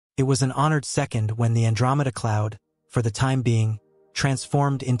It was an honored second when the Andromeda cloud, for the time being,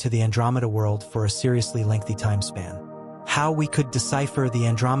 transformed into the Andromeda world for a seriously lengthy time span. How we could decipher the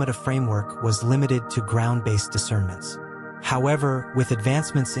Andromeda framework was limited to ground-based discernments. However, with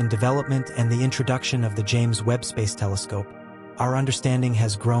advancements in development and the introduction of the James Webb Space Telescope, our understanding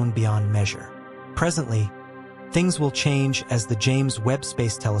has grown beyond measure. Presently, things will change as the James Webb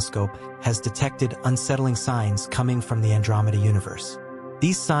Space Telescope has detected unsettling signs coming from the Andromeda universe.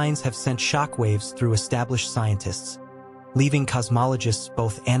 These signs have sent shockwaves through established scientists, leaving cosmologists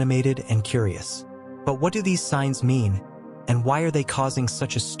both animated and curious. But what do these signs mean, and why are they causing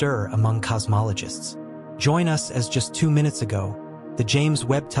such a stir among cosmologists? Join us as just 2 minutes ago, the James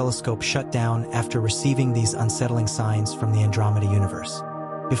Webb Telescope shut down after receiving these unsettling signs from the Andromeda universe.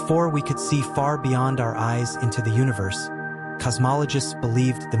 Before we could see far beyond our eyes into the universe, cosmologists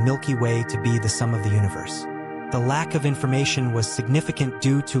believed the Milky Way to be the sum of the universe. The lack of information was significant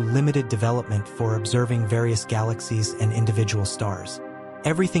due to limited development for observing various galaxies and individual stars.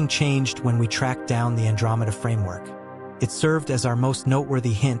 Everything changed when we tracked down the Andromeda framework. It served as our most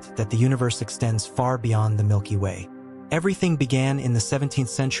noteworthy hint that the universe extends far beyond the Milky Way. Everything began in the 17th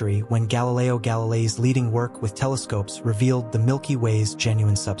century when Galileo Galilei's leading work with telescopes revealed the Milky Way's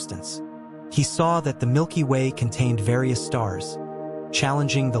genuine substance. He saw that the Milky Way contained various stars,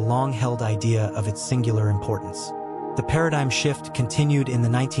 challenging the long-held idea of its singular importance. The paradigm shift continued in the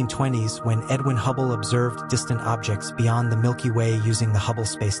 1920s when Edwin Hubble observed distant objects beyond the Milky Way using the Hubble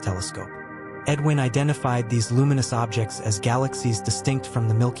Space Telescope. Edwin identified these luminous objects as galaxies distinct from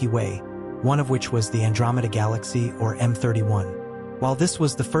the Milky Way, one of which was the Andromeda Galaxy, or M31. While this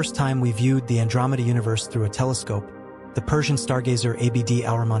was the first time we viewed the Andromeda universe through a telescope, the Persian stargazer Abd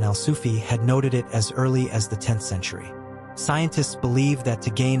al-Rahman al-Sufi had noted it as early as the 10th century. Scientists believe that to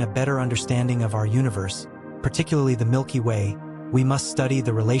gain a better understanding of our universe, particularly the Milky Way, we must study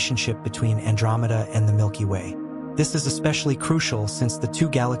the relationship between Andromeda and the Milky Way. This is especially crucial since the two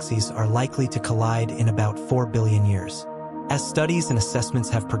galaxies are likely to collide in about 4 billion years. As studies and assessments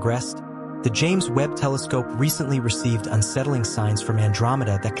have progressed, the James Webb Telescope recently received unsettling signs from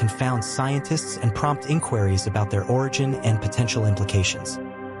Andromeda that confound scientists and prompt inquiries about their origin and potential implications.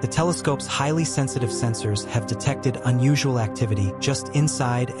 The telescope's highly sensitive sensors have detected unusual activity just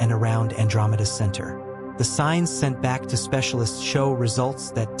inside and around Andromeda's center. The signs sent back to specialists show results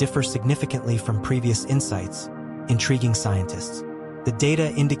that differ significantly from previous insights, intriguing scientists. The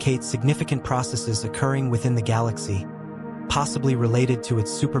data indicate significant processes occurring within the galaxy, possibly related to its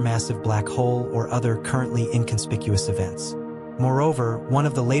supermassive black hole or other currently inconspicuous events. Moreover, one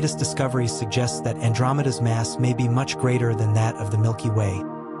of the latest discoveries suggests that Andromeda's mass may be much greater than that of the Milky Way,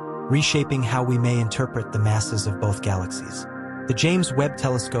 reshaping how we may interpret the masses of both galaxies. The James Webb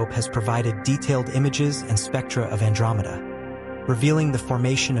Telescope has provided detailed images and spectra of Andromeda, revealing the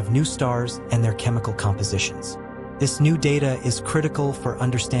formation of new stars and their chemical compositions. This new data is critical for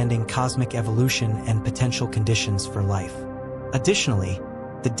understanding cosmic evolution and potential conditions for life. Additionally,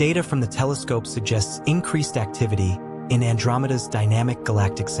 the data from the telescope suggests increased activity in Andromeda's dynamic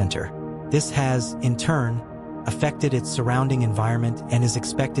galactic center. This has, in turn, affected its surrounding environment and is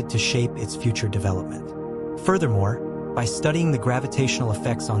expected to shape its future development. Furthermore, by studying the gravitational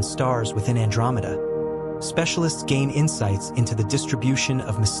effects on stars within Andromeda, specialists gain insights into the distribution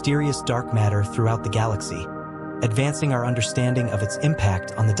of mysterious dark matter throughout the galaxy, advancing our understanding of its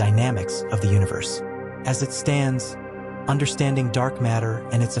impact on the dynamics of the universe. As it stands, understanding dark matter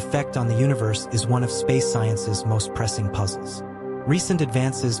and its effect on the universe is one of space science's most pressing puzzles. Recent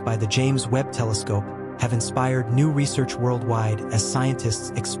advances by the James Webb Telescope have inspired new research worldwide as scientists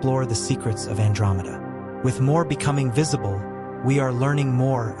explore the secrets of Andromeda. With more becoming visible, we are learning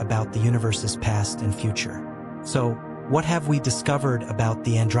more about the universe's past and future. So, what have we discovered about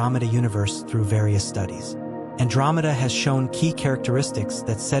the Andromeda universe through various studies? Andromeda has shown key characteristics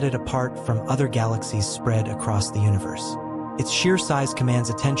that set it apart from other galaxies spread across the universe. Its sheer size commands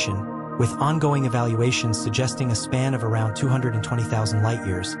attention, with ongoing evaluations suggesting a span of around 220,000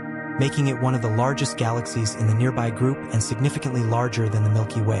 light-years, making it one of the largest galaxies in the nearby group and significantly larger than the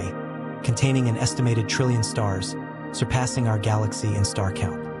Milky Way, containing an estimated trillion stars, surpassing our galaxy in star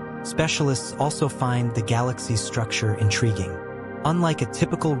count. Specialists also find the galaxy's structure intriguing. Unlike a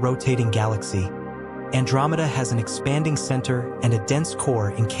typical rotating galaxy, Andromeda has an expanding center and a dense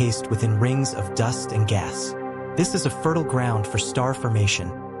core encased within rings of dust and gas. This is a fertile ground for star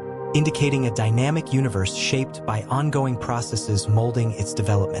formation, indicating a dynamic universe shaped by ongoing processes molding its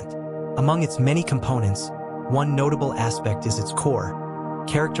development. Among its many components, one notable aspect is its core,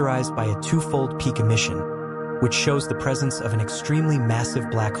 characterized by a twofold peak emission, which shows the presence of an extremely massive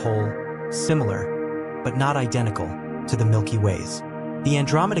black hole, similar, but not identical, to the Milky Way's. The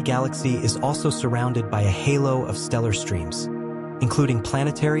Andromeda galaxy is also surrounded by a halo of stellar streams, including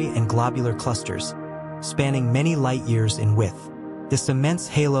planetary and globular clusters, spanning many light-years in width. This immense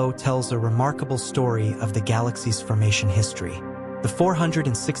halo tells a remarkable story of the galaxy's formation history. The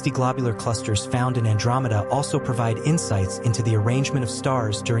 460 globular clusters found in Andromeda also provide insights into the arrangement of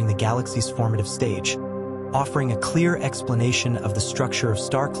stars during the galaxy's formative stage, offering a clear explanation of the structure of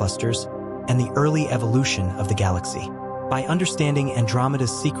star clusters and the early evolution of the galaxy. By understanding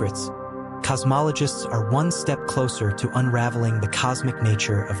Andromeda's secrets, cosmologists are one step closer to unraveling the cosmic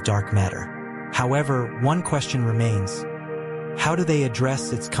nature of dark matter. However, one question remains: how do they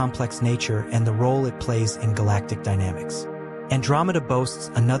address its complex nature and the role it plays in galactic dynamics? Andromeda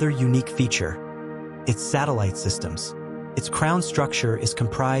boasts another unique feature: its satellite systems. Its crown structure is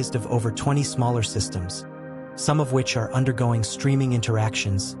comprised of over 20 smaller systems, some of which are undergoing streaming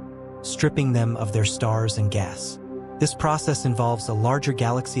interactions, stripping them of their stars and gas. This process involves a larger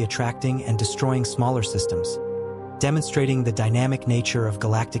galaxy attracting and destroying smaller systems, demonstrating the dynamic nature of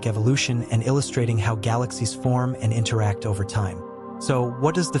galactic evolution and illustrating how galaxies form and interact over time. So,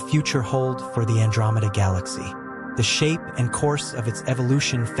 what does the future hold for the Andromeda galaxy? The shape and course of its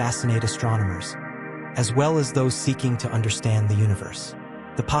evolution fascinate astronomers, as well as those seeking to understand the universe.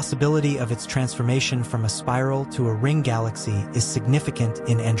 The possibility of its transformation from a spiral to a ring galaxy is significant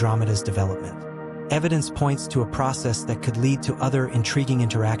in Andromeda's development. Evidence points to a process that could lead to other intriguing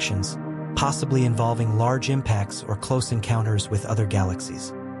interactions, possibly involving large impacts or close encounters with other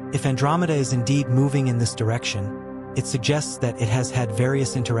galaxies. If Andromeda is indeed moving in this direction, it suggests that it has had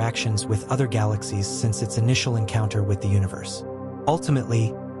various interactions with other galaxies since its initial encounter with the universe.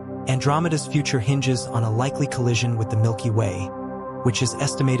 Ultimately, Andromeda's future hinges on a likely collision with the Milky Way, which is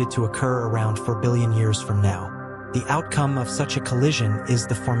estimated to occur around 4 billion years from now. The outcome of such a collision is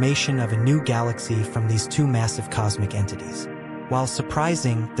the formation of a new galaxy from these two massive cosmic entities. While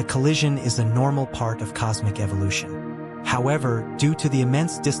surprising, the collision is a normal part of cosmic evolution. However, due to the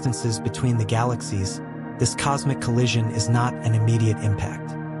immense distances between the galaxies, this cosmic collision is not an immediate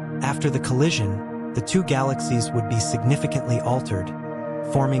impact. After the collision, the two galaxies would be significantly altered,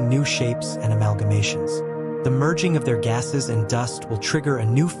 forming new shapes and amalgamations. The merging of their gases and dust will trigger a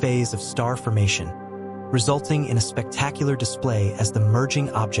new phase of star formation, resulting in a spectacular display as the merging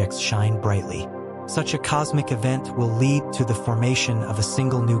objects shine brightly. Such a cosmic event will lead to the formation of a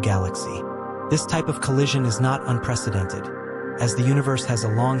single new galaxy. This type of collision is not unprecedented, as the universe has a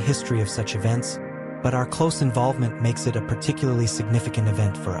long history of such events, but our close involvement makes it a particularly significant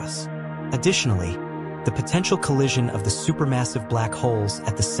event for us. Additionally, the potential collision of the supermassive black holes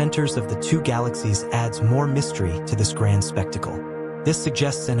at the centers of the two galaxies adds more mystery to this grand spectacle. This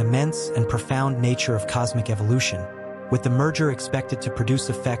suggests an immense and profound nature of cosmic evolution, with the merger expected to produce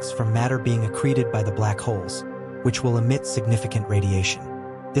effects from matter being accreted by the black holes, which will emit significant radiation.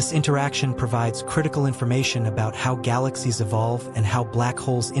 This interaction provides critical information about how galaxies evolve and how black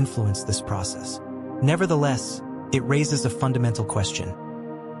holes influence this process. Nevertheless, it raises a fundamental question: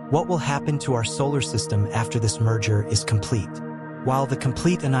 what will happen to our solar system after this merger is complete? While the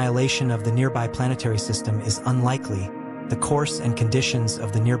complete annihilation of the nearby planetary system is unlikely, the course and conditions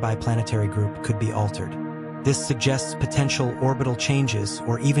of the nearby planetary group could be altered. This suggests potential orbital changes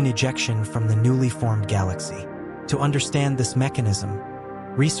or even ejection from the newly formed galaxy. To understand this mechanism,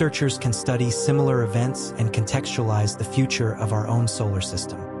 researchers can study similar events and contextualize the future of our own solar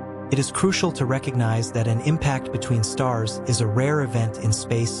system. It is crucial to recognize that an impact between stars is a rare event in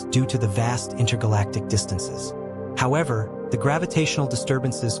space due to the vast intergalactic distances. However, the gravitational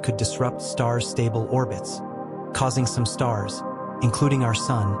disturbances could disrupt stars' stable orbits, causing some stars, including our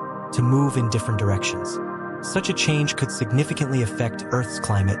Sun, to move in different directions. Such a change could significantly affect Earth's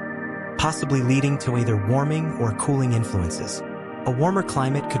climate, possibly leading to either warming or cooling influences. A warmer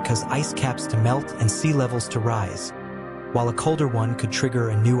climate could cause ice caps to melt and sea levels to rise, while a colder one could trigger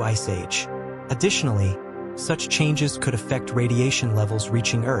a new ice age. Additionally, such changes could affect radiation levels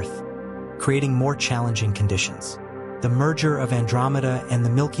reaching Earth, creating more challenging conditions. The merger of Andromeda and the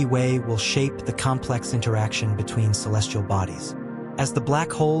Milky Way will shape the complex interaction between celestial bodies. As the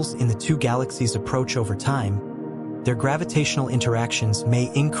black holes in the two galaxies approach over time, their gravitational interactions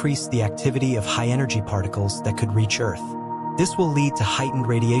may increase the activity of high-energy particles that could reach Earth. This will lead to heightened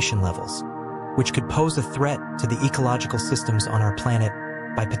radiation levels, which could pose a threat to the ecological systems on our planet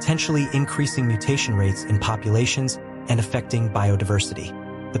by potentially increasing mutation rates in populations and affecting biodiversity.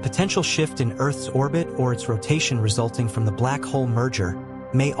 The potential shift in Earth's orbit or its rotation resulting from the black hole merger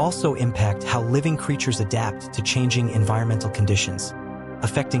may also impact how living creatures adapt to changing environmental conditions,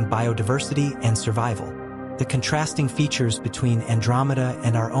 affecting biodiversity and survival. The contrasting features between Andromeda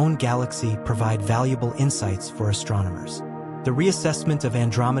and our own galaxy provide valuable insights for astronomers. The reassessment of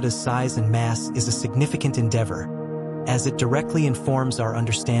Andromeda's size and mass is a significant endeavor, as it directly informs our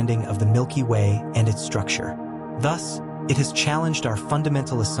understanding of the Milky Way and its structure. Thus, it has challenged our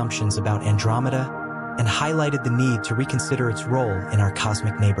fundamental assumptions about Andromeda and highlighted the need to reconsider its role in our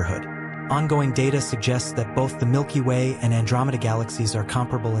cosmic neighborhood. Ongoing data suggests that both the Milky Way and Andromeda galaxies are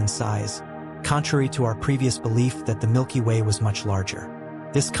comparable in size, contrary to our previous belief that the Milky Way was much larger.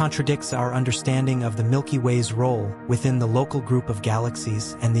 This contradicts our understanding of the Milky Way's role within the local group of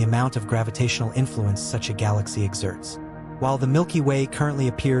galaxies and the amount of gravitational influence such a galaxy exerts. While the Milky Way currently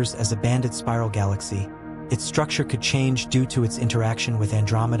appears as a banded spiral galaxy, its structure could change due to its interaction with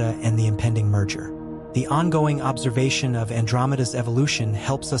Andromeda and the impending merger. The ongoing observation of Andromeda's evolution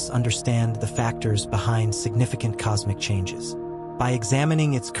helps us understand the factors behind significant cosmic changes. By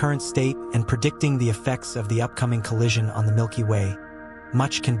examining its current state and predicting the effects of the upcoming collision on the Milky Way,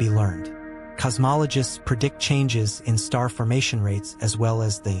 much can be learned. Cosmologists predict changes in star formation rates as well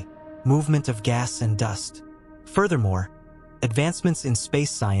as the movement of gas and dust. Furthermore, advancements in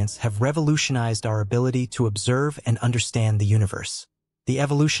space science have revolutionized our ability to observe and understand the universe. The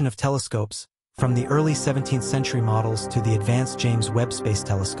evolution of telescopes, from the early 17th century models to the advanced James Webb Space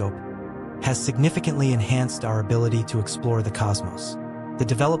Telescope, has significantly enhanced our ability to explore the cosmos. The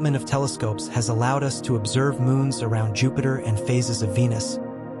development of telescopes has allowed us to observe moons around Jupiter and phases of Venus,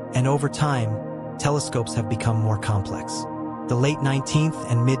 and over time, telescopes have become more complex. The late 19th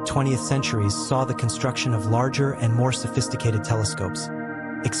and mid-20th centuries saw the construction of larger and more sophisticated telescopes,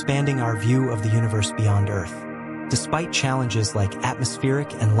 expanding our view of the universe beyond Earth. Despite challenges like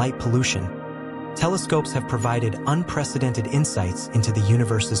atmospheric and light pollution, telescopes have provided unprecedented insights into the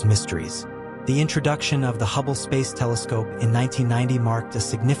universe's mysteries. The introduction of the Hubble Space Telescope in 1990 marked a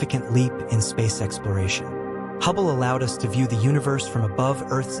significant leap in space exploration. Hubble allowed us to view the universe from above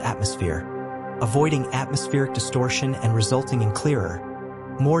Earth's atmosphere, avoiding atmospheric distortion and resulting in clearer,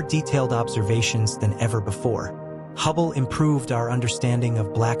 more detailed observations than ever before. Hubble improved our understanding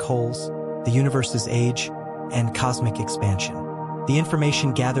of black holes, the universe's age, and cosmic expansion. The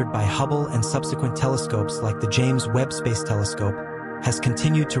information gathered by Hubble and subsequent telescopes like the James Webb Space Telescope has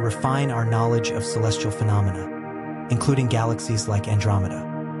continued to refine our knowledge of celestial phenomena, including galaxies like Andromeda.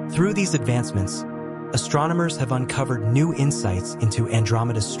 Through these advancements, astronomers have uncovered new insights into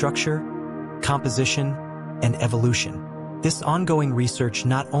Andromeda's structure, composition, and evolution. This ongoing research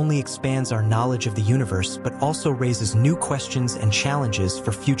not only expands our knowledge of the universe but also raises new questions and challenges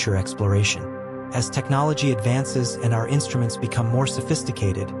for future exploration. As technology advances and our instruments become more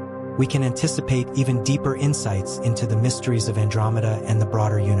sophisticated, we can anticipate even deeper insights into the mysteries of Andromeda and the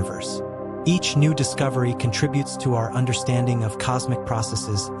broader universe. Each new discovery contributes to our understanding of cosmic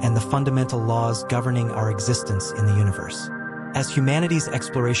processes and the fundamental laws governing our existence in the universe. As humanity's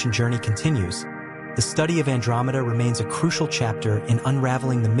exploration journey continues, the study of Andromeda remains a crucial chapter in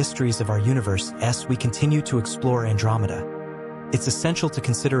unraveling the mysteries of our universe. As we continue to explore Andromeda, it's essential to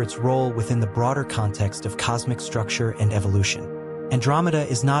consider its role within the broader context of cosmic structure and evolution. Andromeda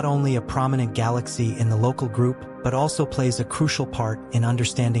is not only a prominent galaxy in the local group, but also plays a crucial part in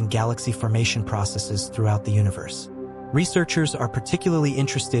understanding galaxy formation processes throughout the universe. Researchers are particularly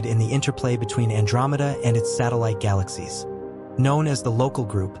interested in the interplay between Andromeda and its satellite galaxies, known as the local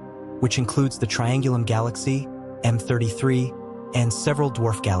group, which includes the Triangulum Galaxy, M33, and several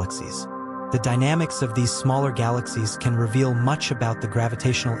dwarf galaxies. The dynamics of these smaller galaxies can reveal much about the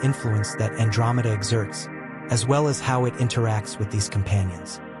gravitational influence that Andromeda exerts, as well as how it interacts with these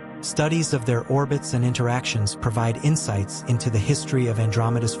companions. Studies of their orbits and interactions provide insights into the history of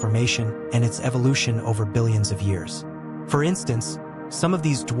Andromeda's formation and its evolution over billions of years. For instance, some of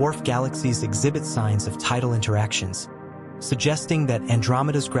these dwarf galaxies exhibit signs of tidal interactions, suggesting that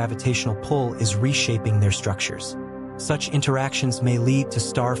Andromeda's gravitational pull is reshaping their structures. Such interactions may lead to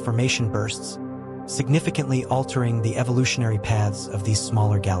star formation bursts, significantly altering the evolutionary paths of these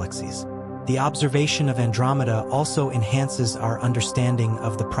smaller galaxies. The observation of Andromeda also enhances our understanding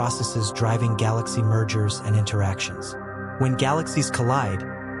of the processes driving galaxy mergers and interactions. When galaxies collide,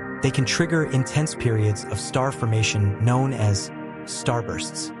 they can trigger intense periods of star formation known as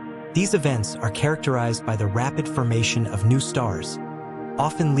starbursts. These events are characterized by the rapid formation of new stars,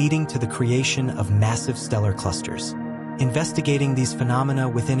 often leading to the creation of massive stellar clusters. Investigating these phenomena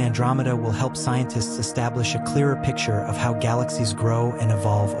within Andromeda will help scientists establish a clearer picture of how galaxies grow and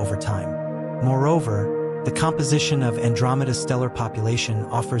evolve over time. Moreover, the composition of Andromeda's stellar population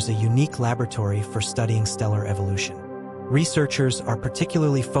offers a unique laboratory for studying stellar evolution. Researchers are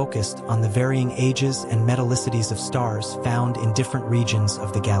particularly focused on the varying ages and metallicities of stars found in different regions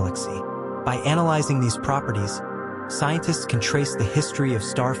of the galaxy. By analyzing these properties, scientists can trace the history of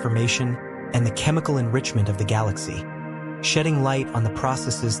star formation and the chemical enrichment of the galaxy, shedding light on the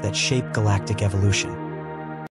processes that shape galactic evolution.